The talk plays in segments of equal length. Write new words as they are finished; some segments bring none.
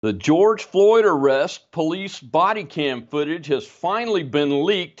The George Floyd arrest police body cam footage has finally been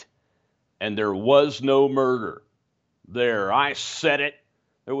leaked, and there was no murder. There, I said it.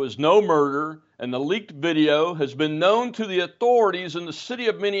 There was no murder, and the leaked video has been known to the authorities in the city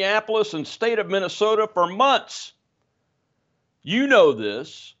of Minneapolis and state of Minnesota for months. You know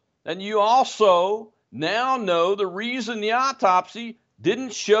this, and you also now know the reason the autopsy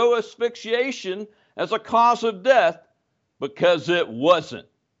didn't show asphyxiation as a cause of death, because it wasn't.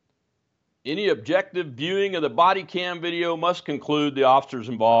 Any objective viewing of the body cam video must conclude the officers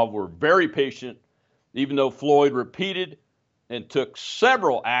involved were very patient, even though Floyd repeated and took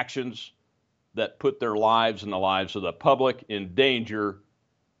several actions that put their lives and the lives of the public in danger.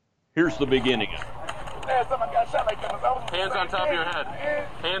 Here's the beginning of it. Hands on top of your head.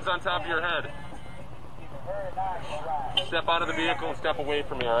 Hands on top of your head. Step out of the vehicle and step away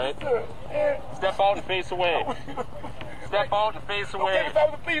from me, all right? Step out and face away. Step out and face away.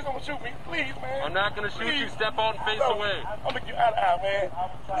 Okay, please don't shoot me. Please, man. I'm not going to shoot you. Step out and face away. I'm going to get out of here, man.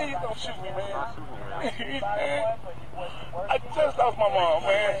 Please don't shoot me, man. Please, man. I just lost my mom,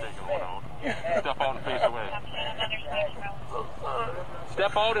 man. Step out and face away.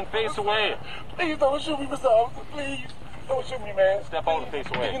 Step out and face away. Please don't shoot me, Mr. Officer. Please. Don't shoot me, man. Step out and face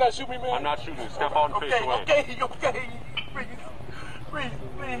away. You're not shooting me, man? I'm not shooting you. Step out and face away. Okay. Please,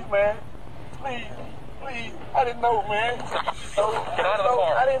 man. Please. I didn't know, man. Get out of the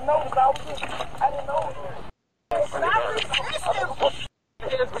car. I didn't know, Mr. Officer. I didn't know.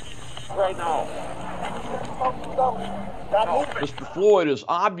 Right now. Mr. Floyd is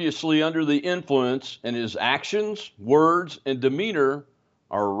obviously under the influence, and his actions, words, and demeanor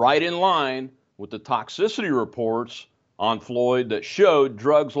are right in line with the toxicity reports on Floyd that showed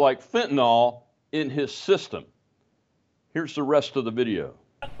drugs like fentanyl in his system. Here's the rest of the video.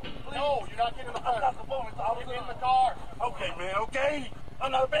 No, you're not getting in the car. That's the bonus. I'll get in the car. Okay, man, okay.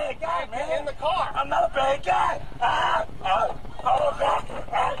 I'm not a bad guy, man. Get in the car. I'm not a bad guy.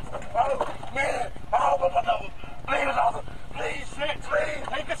 Man. Please, please.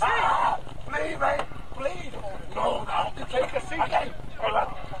 Take a seat. Please, man. Please. No, take a seat. I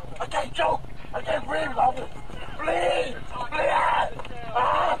can't choke. I can't breathe, officer. Please.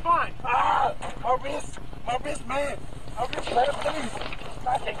 Fine. My wrist, man. Please.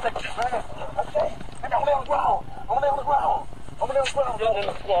 I can't take this, man. I'm on the ground. Get in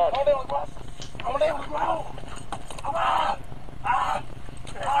the squad. I'm on the ground. I'm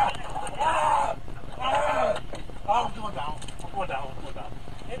going down.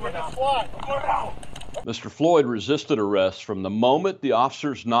 Mr. Floyd resisted arrest from the moment the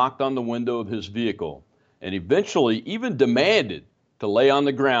officers knocked on the window of his vehicle, and eventually even demanded to lay on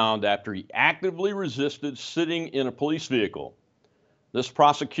the ground after he actively resisted sitting in a police vehicle. This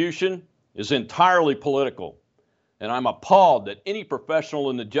prosecution is entirely political, and I'm appalled that any professional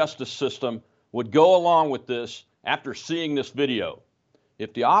in the justice system would go along with this after seeing this video.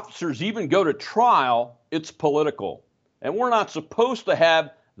 If the officers even go to trial, it's political, and we're not supposed to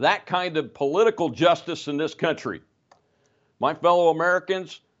have that kind of political justice in this country. My fellow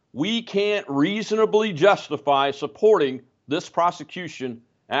Americans, we can't reasonably justify supporting this prosecution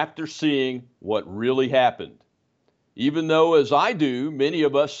after seeing what really happened. Even though, as I do, many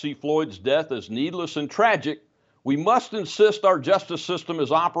of us see Floyd's death as needless and tragic, we must insist our justice system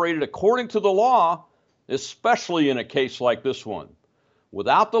is operated according to the law, especially in a case like this one.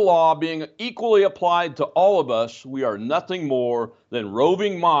 Without the law being equally applied to all of us, we are nothing more than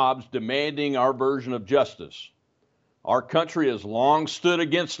roving mobs demanding our version of justice. Our country has long stood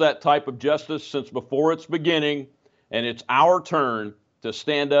against that type of justice since before its beginning, and it's our turn to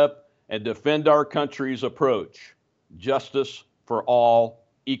stand up and defend our country's approach. Justice for all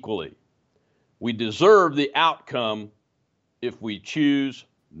equally. We deserve the outcome if we choose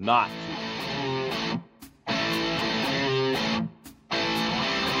not to.